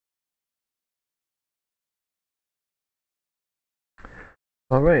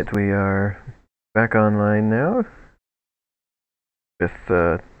Alright, we are back online now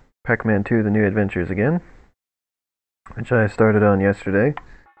with Pac-Man 2, The New Adventures again, which I started on yesterday.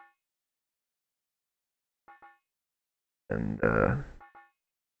 And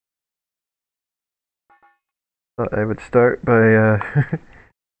thought I would start by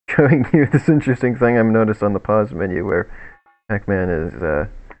showing you this interesting thing I've noticed on the pause menu where Pac-Man is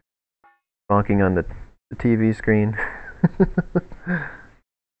bonking on the TV screen.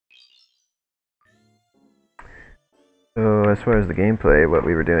 So as far as the gameplay, what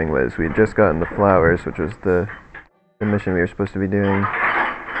we were doing was we had just gotten the flowers, which was the mission we were supposed to be doing.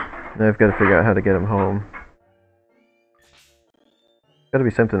 Now I've got to figure out how to get him home. Got to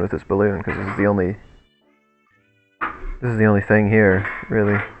be something with this balloon because this is the only thing here,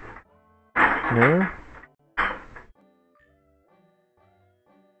 really. No?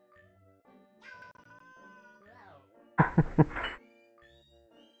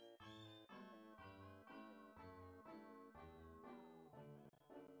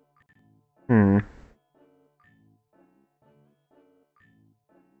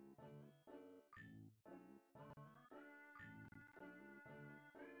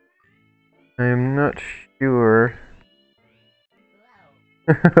 I'm not sure.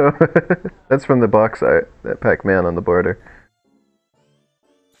 That's from the box art, that Pac-Man on the border.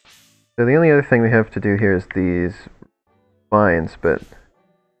 So the only other thing we have to do here is these vines, but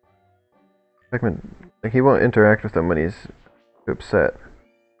Pac-Man, like, he won't interact with them when he's upset.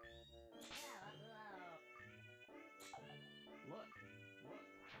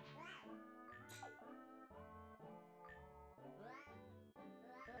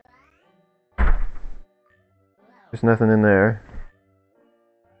 There's nothing in there.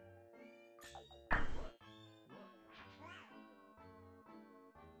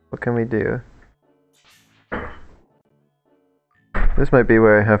 What can we do? This might be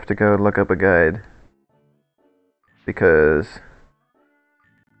where I have to go look up a guide, because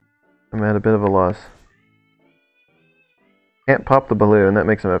I'm at a bit of a loss. Can't pop the balloon, that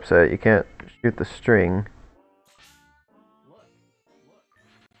makes him upset. You can't shoot the string.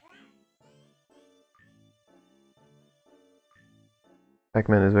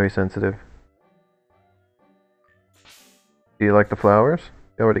 Pac-Man is very sensitive. Do you like the flowers?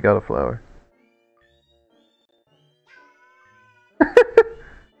 You already got a flower. You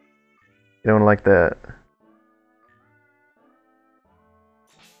don't like that.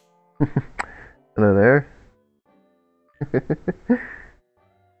 Hello there.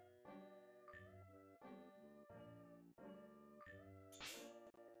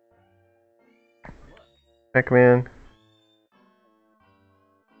 Pac-Man.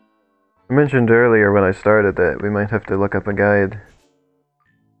 I mentioned earlier when I started that we might have to look up a guide to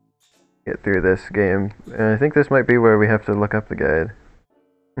get through this game, and I think this might be where we have to look up the guide.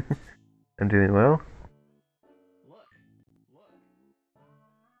 I'm doing well.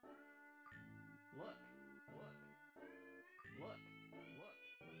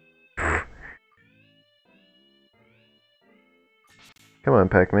 Come on,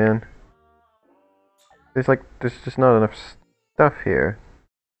 Pac-Man. There's just not enough stuff here.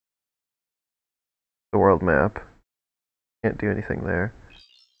 The world map. Can't do anything there.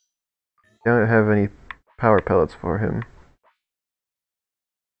 Don't have any power pellets for him.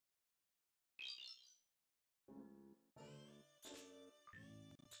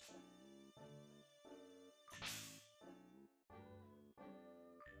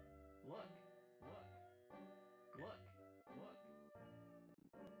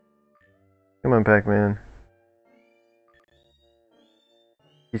 Come on, Pac-Man.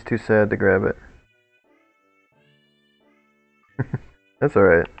 He's too sad to grab it. That's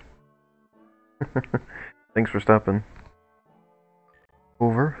alright. Thanks for stopping.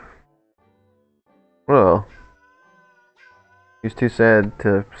 Over. Well, he's too sad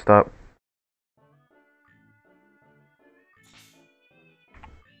to stop.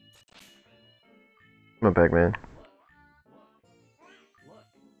 Come on, Pac-Man.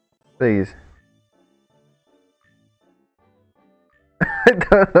 Please. I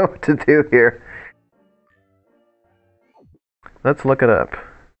don't know what to do here. Let's look it up.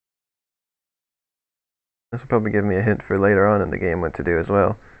 This will probably give me a hint for later on in the game what to do as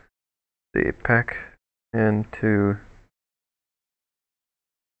well. The Pac-Man 2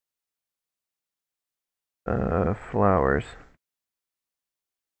 flowers.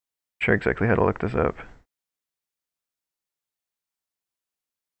 Not sure exactly how to look this up.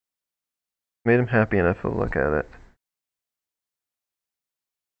 Made him happy enough to look at it.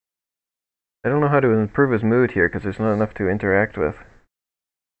 I don't know how to improve his mood here because there's not enough to interact with.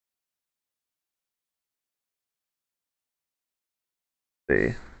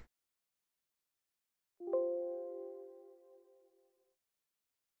 see.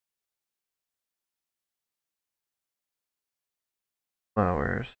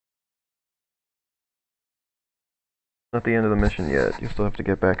 Flowers. Not the end of the mission yet. You still have to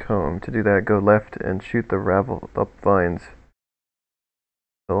get back home. To do that, go left and shoot the raveled up vines.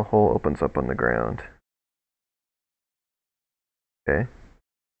 The hole opens up on the ground. Okay.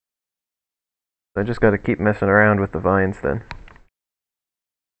 So I just gotta keep messing around with the vines then.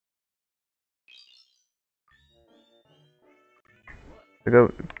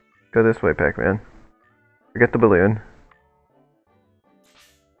 So go this way, Pac-Man. Forget the balloon.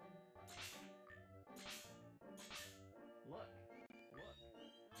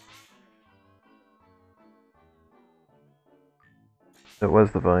 It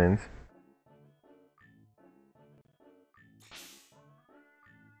was the vines.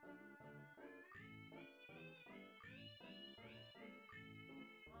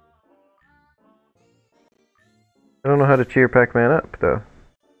 I don't know how to cheer Pac-Man up, though.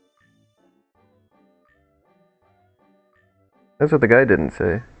 That's what the guy didn't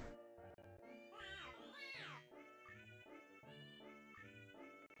say.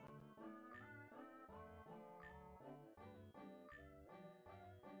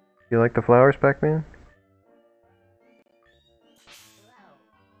 You like the flowers, Pac-Man?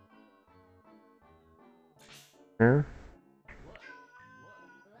 Yeah?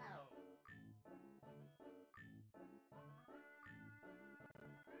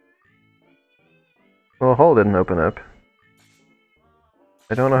 Well, the hole didn't open up.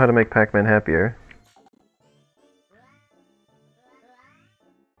 I don't know how to make Pac-Man happier.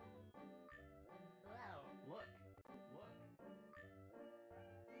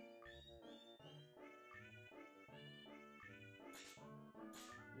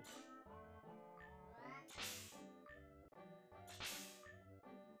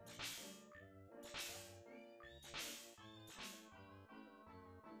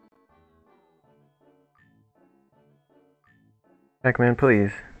 Pac-Man,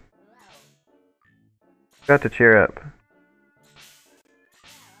 please. Got to cheer up.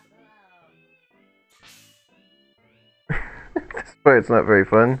 This part's not very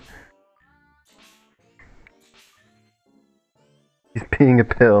fun. He's peeing a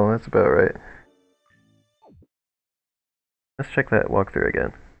pill, that's about right. Let's check that walkthrough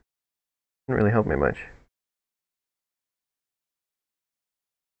again. Didn't really help me much.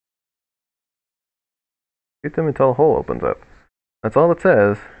 Shoot them until a hole opens up. That's all it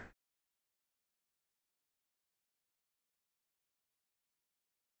says.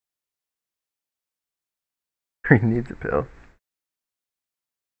 He needs a pill.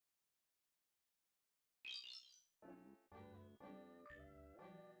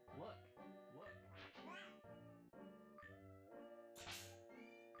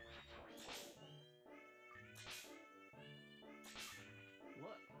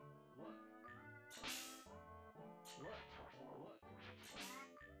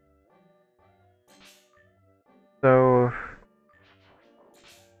 So...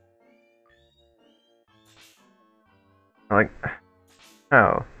 like...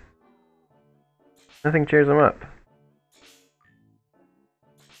 how? Nothing cheers him up.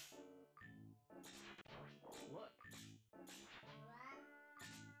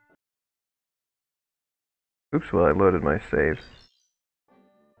 Oops, well I loaded my save.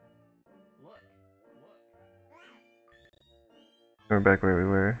 We're back where we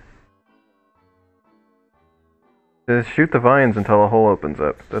were. It says shoot the vines until a hole opens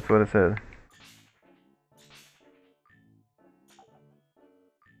up. That's what it said.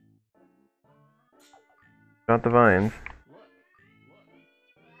 Shot the vines.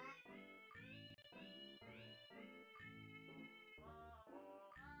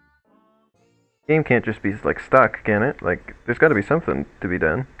 Game can't just be like stuck, can it? Like, there's gotta be something to be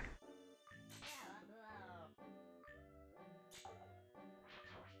done.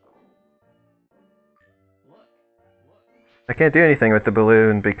 I can't do anything with the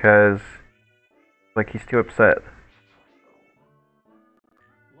balloon because, like, he's too upset.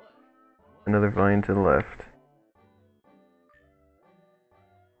 Another vine to the left.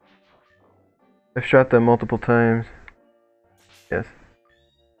 I've shot them multiple times. Yes.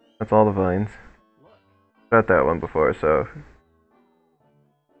 That's all the vines. Shot that one before, so...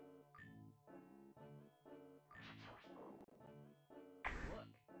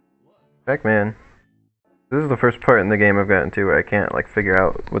 Pac-Man. This is the first part in the game I've gotten to where I can't, like, figure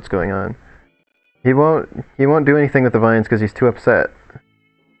out what's going on. He won't do anything with the vines because he's too upset.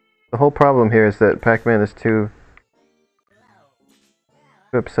 The whole problem here is that Pac-Man is too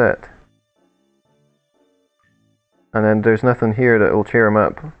upset. And then there's nothing here that will cheer him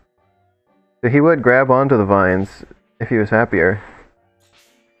up. So he would grab onto the vines if he was happier.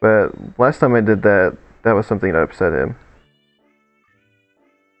 But last time I did that, that was something that upset him.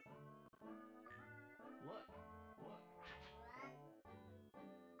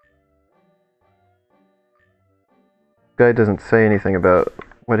 Guy doesn't say anything about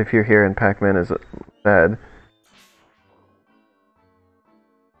what if you're here and Pac-Man is sad.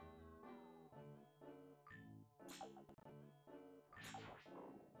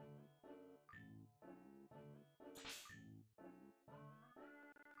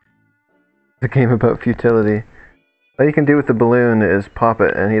 The game about futility. All you can do with the balloon is pop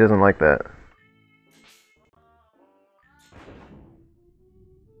it, and he doesn't like that.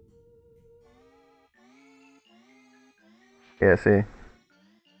 Yeah, see?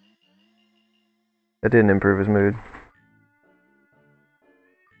 That didn't improve his mood.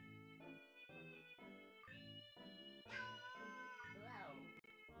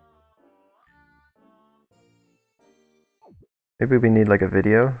 Maybe we need like a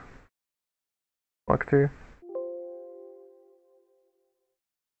video walkthrough.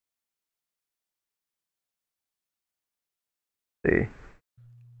 See.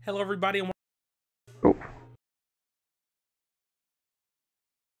 Hello, everybody. Oh.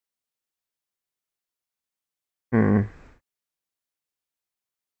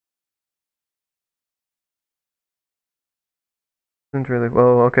 Isn't really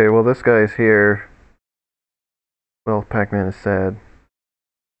well. Okay. Well, this guy's here. Well, Pac-Man is sad.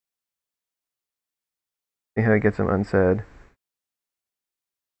 See how he gets him unsad.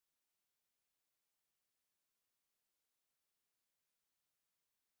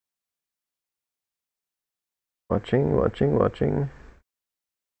 Watching.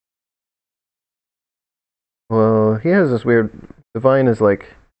 Well, he has this weird... The vine is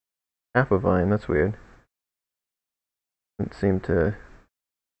like half a vine. That's weird. Doesn't seem to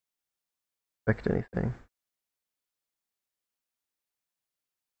affect anything.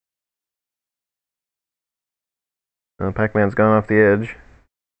 Pac-Man's gone off the edge.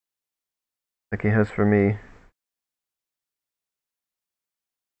 Like he has for me.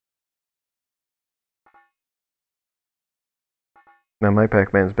 Now my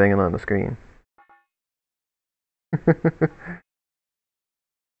Pac-Man's banging on the screen.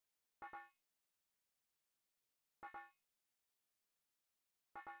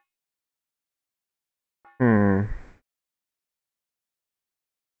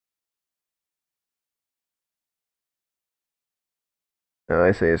 Oh,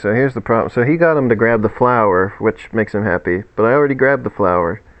 I see. So here's the problem. So he got him to grab the flower, which makes him happy. But I already grabbed the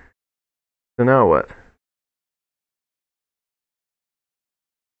flower. So now what?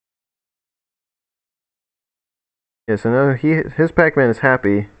 Yeah, so now his Pac-Man is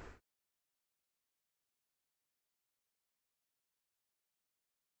happy.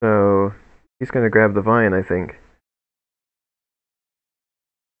 So he's gonna grab the vine, I think.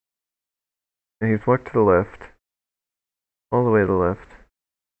 And he's walked to the left. All the way to the left.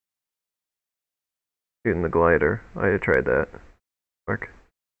 Shooting the glider. I tried that. Mark.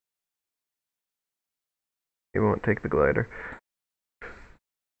 He won't take the glider.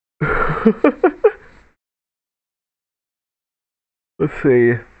 Let's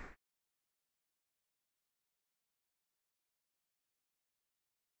see.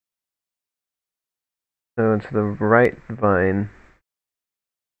 So it's the right vine.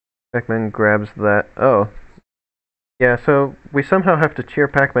 Pac-Man grabs that. Oh. Yeah, so we somehow have to cheer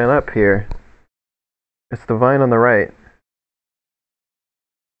Pac-Man up here. It's the vine on the right.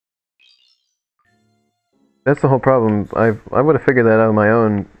 That's the whole problem. I would have figured that out on my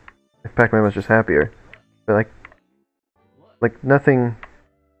own if Pac-Man was just happier. But like nothing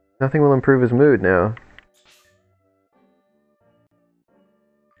will improve his mood now.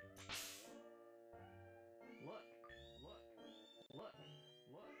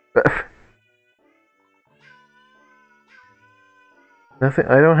 Nothing.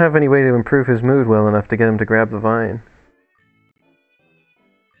 I don't have any way to improve his mood well enough to get him to grab the vine.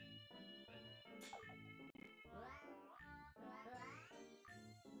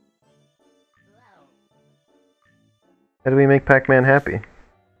 How do we make Pac-Man happy?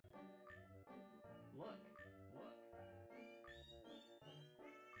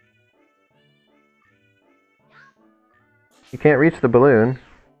 You can't reach the balloon.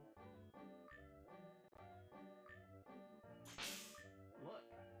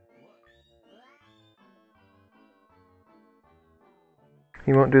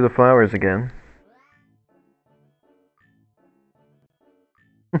 He won't do the flowers again.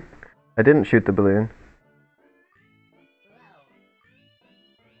 I didn't shoot the balloon.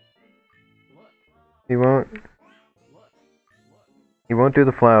 He won't. He won't do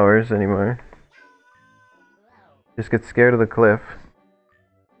the flowers anymore. Just gets scared of the cliff.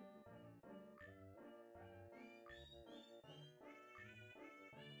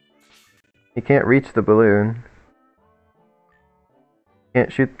 He can't reach the balloon.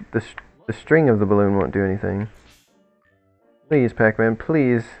 Can't shoot the string of the balloon won't do anything. Please, Pac-Man,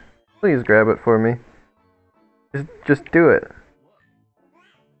 please. Please grab it for me. Just do it.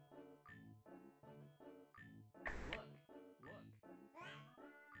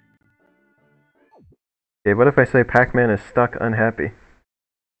 Okay, what if I say Pac-Man is stuck unhappy?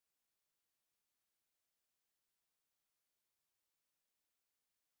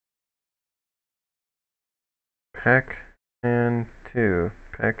 Pac-Man 2.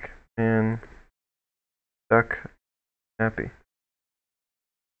 Pac-Man stuck happy.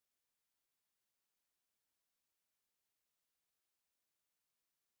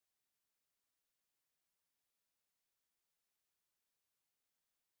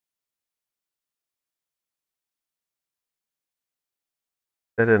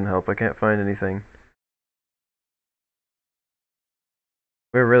 That didn't help. I can't find anything.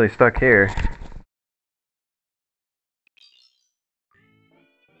 We're really stuck here.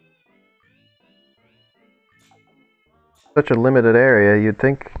 Such a limited area, you'd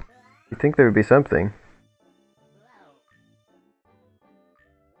think there would be something.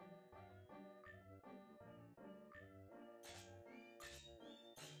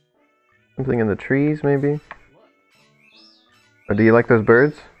 Something in the trees, maybe? Or do you like those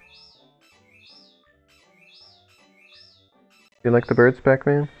birds? Do you like the birds,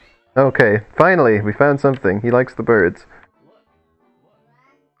 Pac-Man? Okay, finally, we found something. He likes the birds.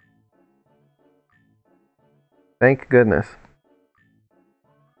 Thank goodness.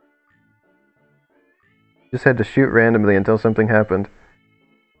 Just had to shoot randomly until something happened.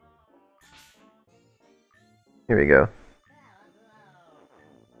 Here we go.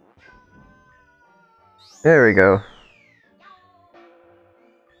 There we go.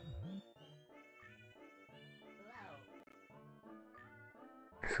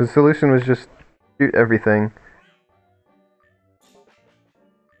 So the solution was just shoot everything.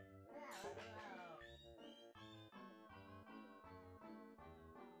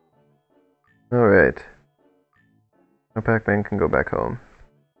 Alright. Now Pac-Man can go back home.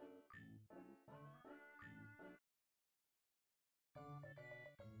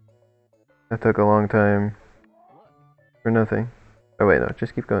 That took a long time. For nothing. Oh wait, no,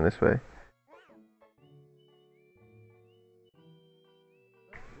 just keep going this way.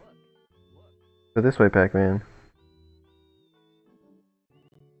 Go this way, Pac-Man.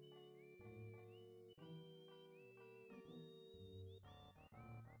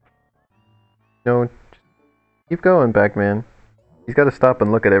 No, just keep going, Pac-Man. He's gotta stop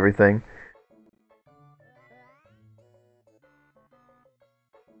and look at everything.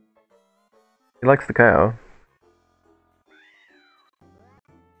 He likes the cow.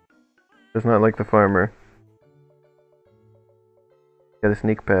 Does not like the farmer. Gotta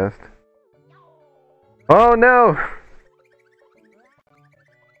sneak past. Oh no!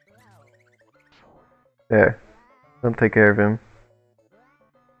 There. I'll take care of him.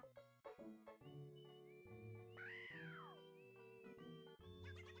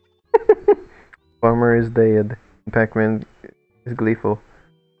 Farmer is dead. Pac-Man is gleeful.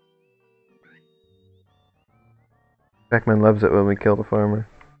 Pac-Man loves it when we kill the farmer.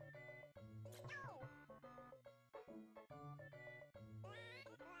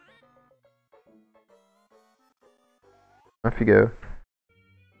 Off you go.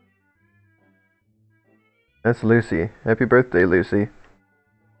 That's Lucy. Happy birthday, Lucy.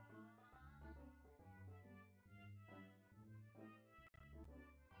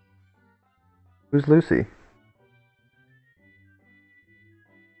 Who's Lucy?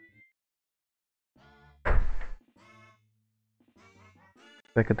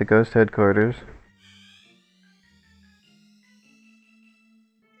 Back at the ghost headquarters.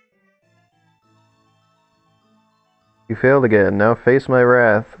 You failed again. Now face my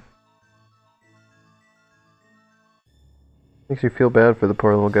wrath. Makes you feel bad for the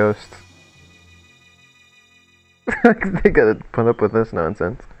poor little ghosts. They gotta put up with this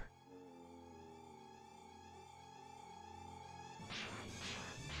nonsense.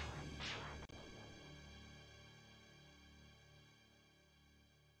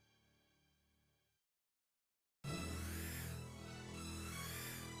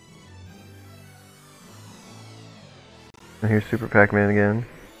 And here's Super Pac-Man again.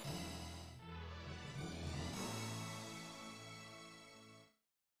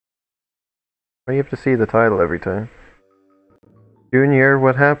 Why do you have to see the title every time? Junior,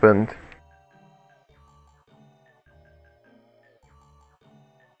 what happened?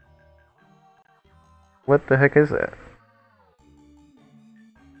 What the heck is that?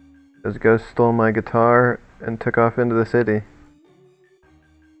 Those ghosts stole my guitar and took off into the city.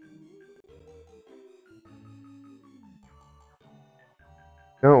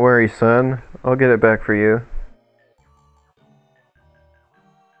 Don't worry, son. I'll get it back for you.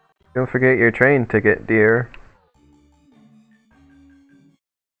 Don't forget your train ticket, dear.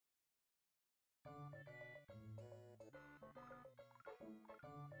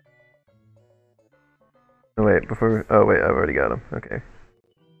 Oh wait, oh wait, I've already got him. Okay.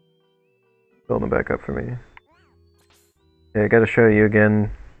 Build him back up for me. Yeah, I gotta show you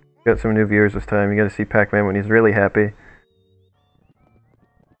again. Got some new viewers this time. You gotta see Pac-Man when he's really happy.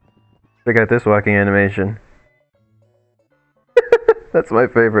 Check out this walking animation. That's my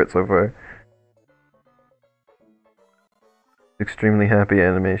favorite so far. Extremely happy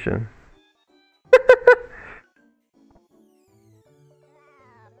animation.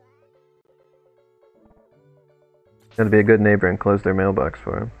 Gotta be a good neighbor and close their mailbox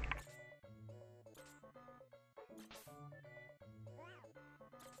for him.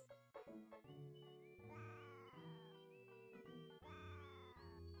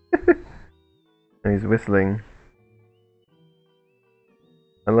 And he's whistling.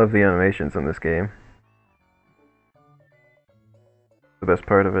 I love the animations in this game. The best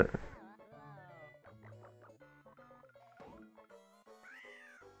part of it.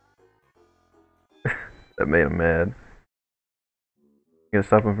 That made him mad. You gotta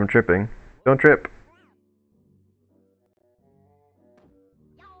stop him from tripping. Don't trip!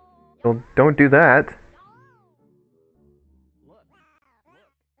 Well, don't do that!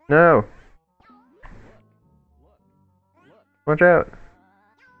 No! Watch out!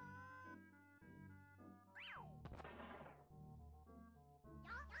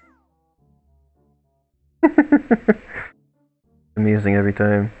 Amusing every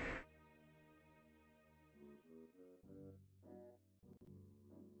time.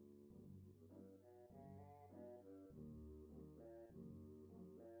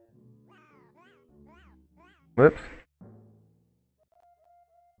 Whoops.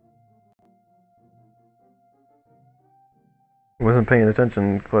 Wasn't paying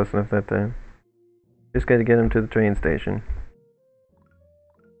attention close enough that time. Just gotta get him to the train station.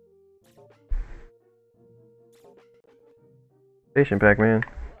 Station, Pac-Man.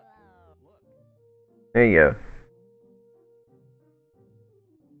 There you go.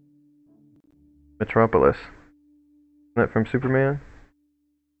 Metropolis. Isn't that from Superman?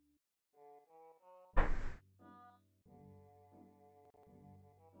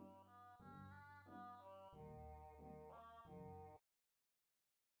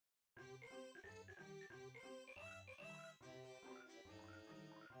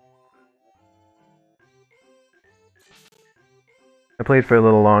 I played for a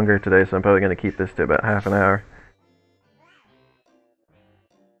little longer today, so I'm probably going to keep this to about half an hour.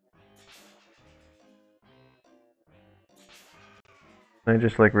 I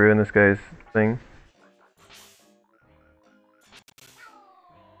just like ruin this guy's thing.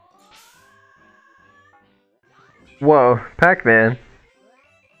 Whoa, Pac-Man!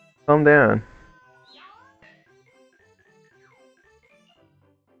 Calm down.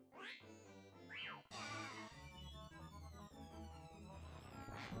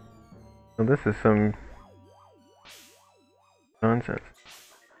 Well, this is some nonsense.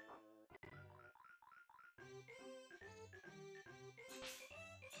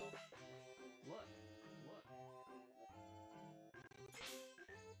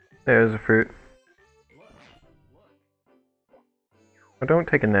 There's a fruit. Oh, don't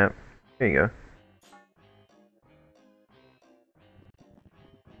take a nap. Here you go.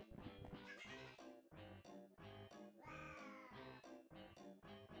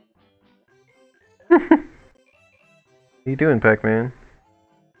 What are you doing, Pac-Man?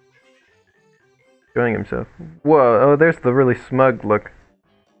 Enjoying himself. Whoa, oh, there's the really smug look.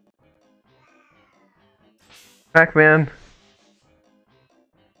 Pac-Man!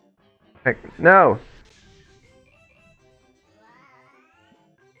 No!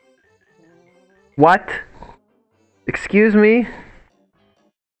 What? Excuse me?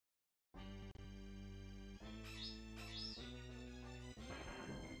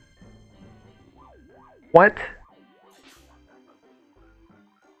 What?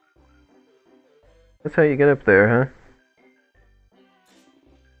 That's how you get up there, huh?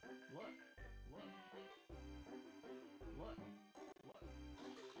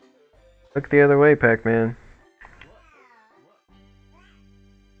 Look the other way, Pac-Man.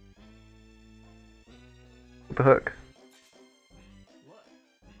 With the hook.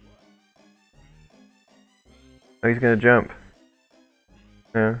 Oh, he's gonna jump.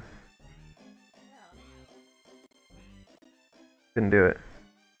 Yeah. Couldn't do it.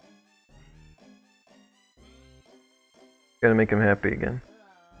 Gotta make him happy again.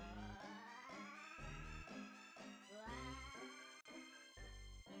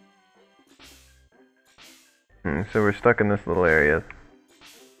 So we're stuck in this little area.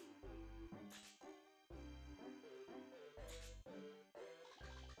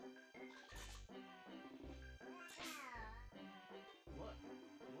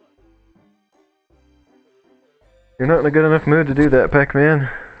 You're not in a good enough mood to do that, Pac-Man.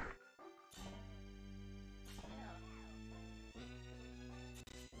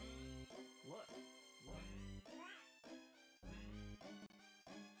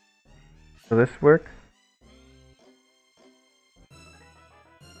 Will this work?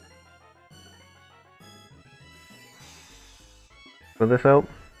 Will this help?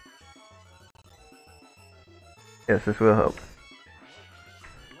 Yes, this will help.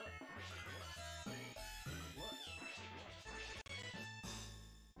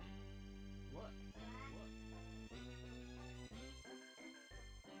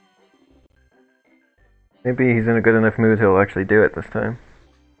 Maybe he's in a good enough mood he'll actually do it this time.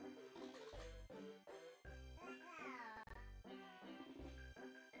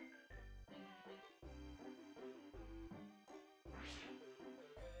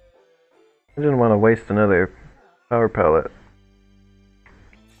 I didn't want to waste another power pellet.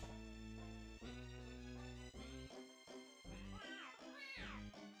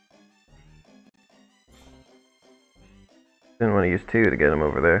 Didn't want to use 2 to get him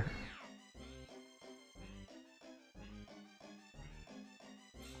over there.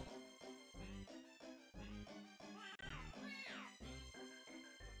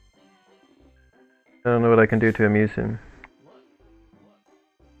 I don't know what I can do to amuse him.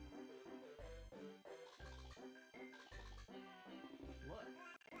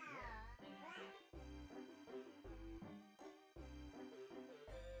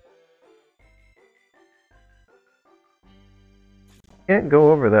 Can't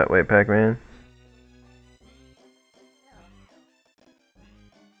go over that way, Pac-Man.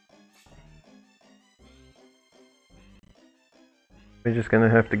 We're just gonna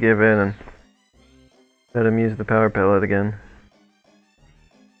have to give in and let him use the power pellet again.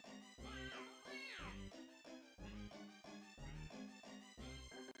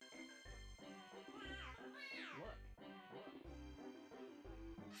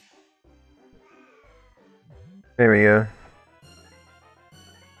 There we go.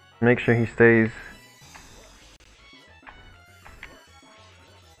 Make sure he stays.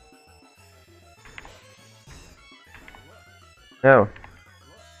 No.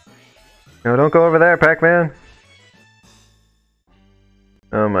 No, don't go over there, Pac-Man!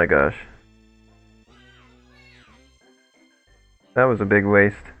 Oh my gosh. That was a big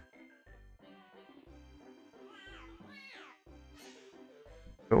waste.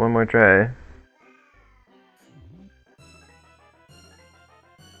 But one more try.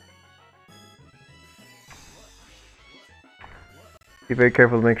 Be very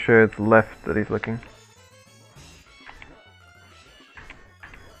careful to make sure it's left that he's looking.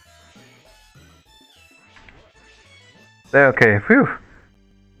 Okay, phew!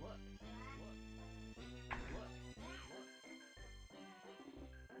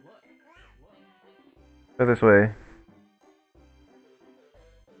 Go this way.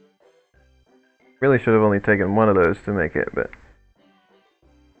 Really should have only taken one of those to make it, but...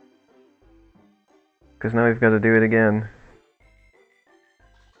 because now we've got to do it again.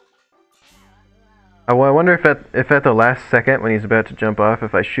 Oh, well, I wonder if at the last second when he's about to jump off,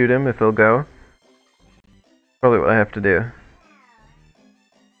 if I shoot him, if he'll go. Probably what I have to do.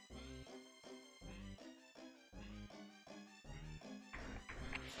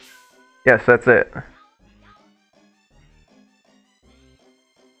 Yes, that's it.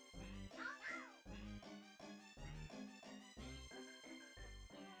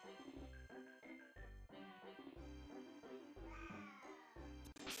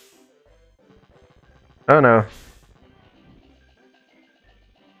 Oh no.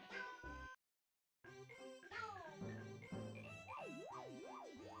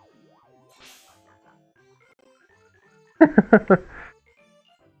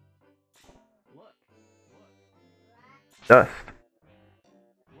 Dust.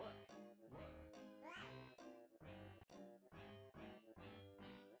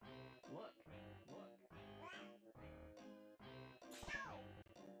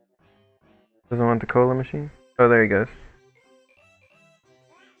 Doesn't want the cola machine? Oh, there he goes.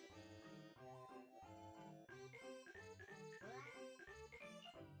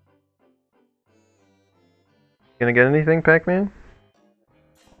 Gonna get anything, Pac-Man?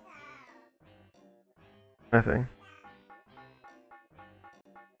 Nothing.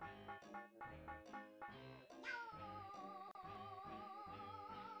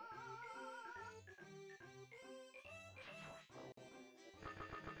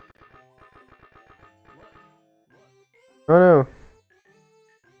 Oh no!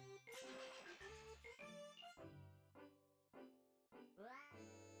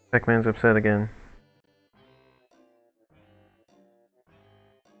 Pac-Man's upset again.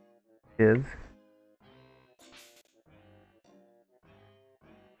 Kids.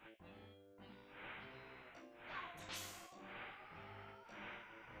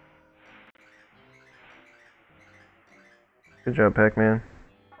 Good job, Pac-Man.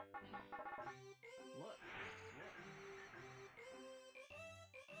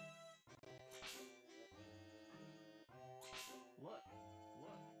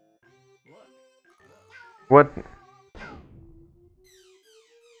 What?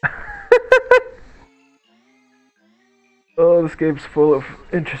 Oh, this game's full of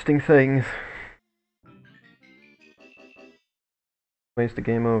interesting things. Waste the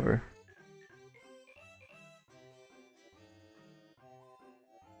game over.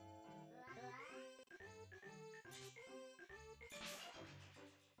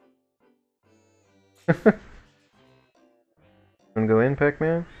 Wanna go in,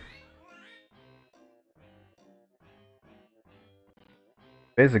 Pac-Man?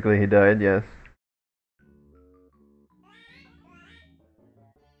 Basically, he died, yes.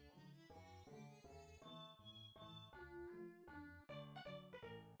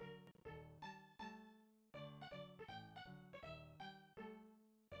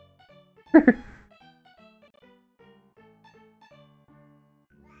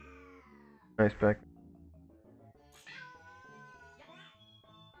 Nice, Pac.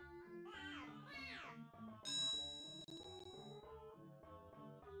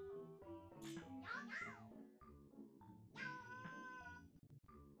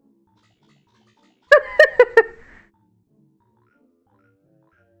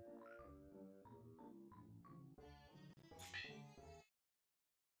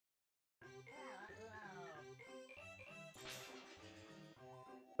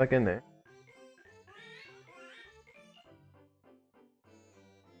 Back in there.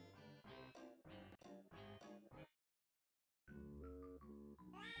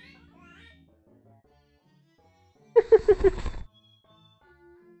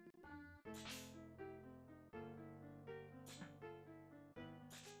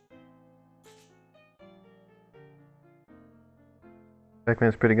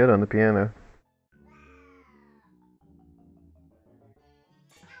 Pac-Man's pretty good on the piano.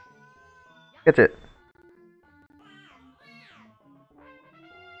 Catch it.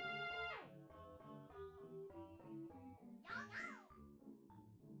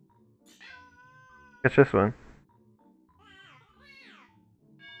 Catch this one.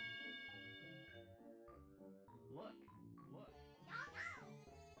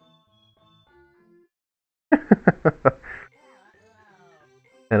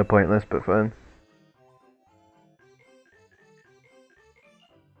 Kinda pointless, but fun.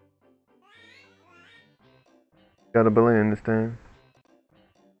 Got a balloon this time.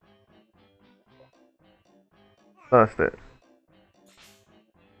 Lost it.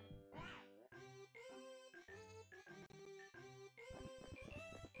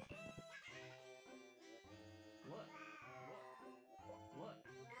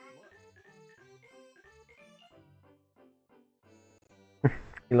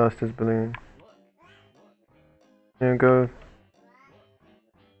 He lost his balloon. There we go.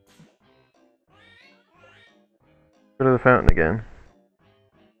 Go to the fountain again.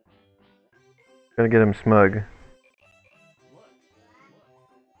 Gotta get him smug.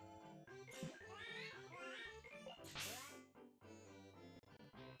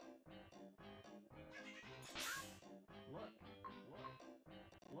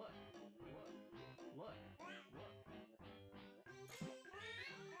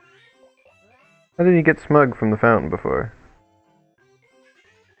 How did he get smug from the fountain before?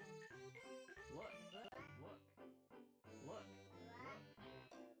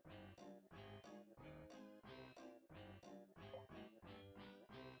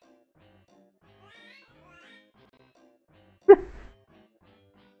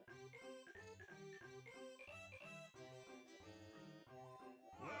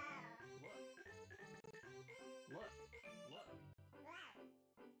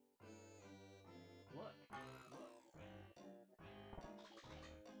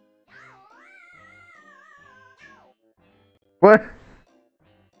 What?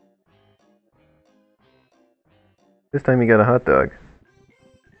 This time he got a hot dog.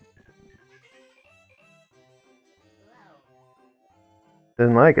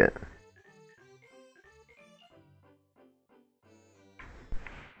 Didn't like it.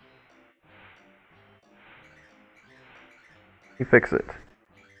 He fixed it.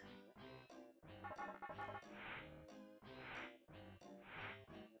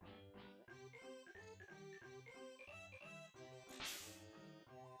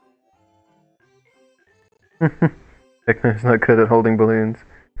 Pac-Man's not good at holding balloons.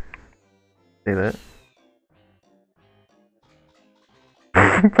 See that?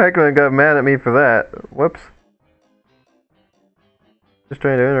 Pac-Man got mad at me for that. Whoops. Just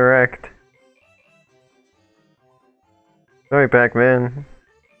trying to interact. Sorry, Pac-Man.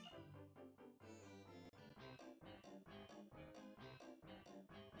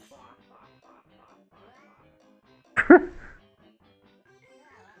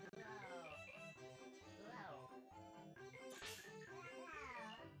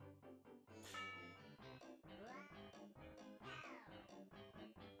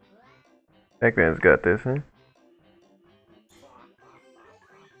 Pac-Man's got this, huh?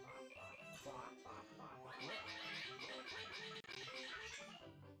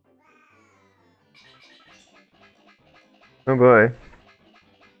 Oh boy.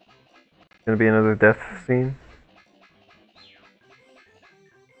 Gonna be another death scene?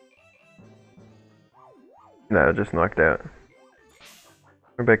 No, just knocked out.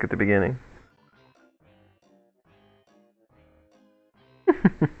 We're back at the beginning.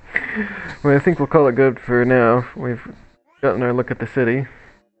 Well, I think we'll call it good for now. We've gotten our look at the city.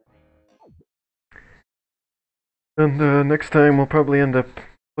 And next time we'll probably end up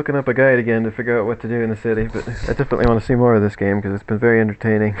looking up a guide again to figure out what to do in the city, but I definitely want to see more of this game because it's been very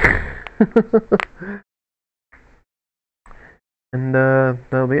entertaining. And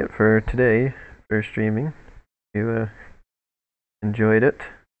that'll be it for today for streaming. If you enjoyed it.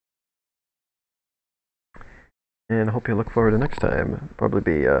 And I hope you look forward to next time. Probably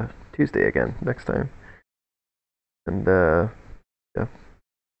be Tuesday again next time. And yeah,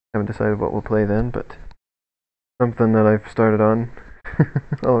 haven't decided what we'll play then, but something that I've started on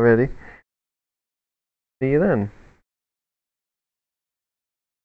already. See you then.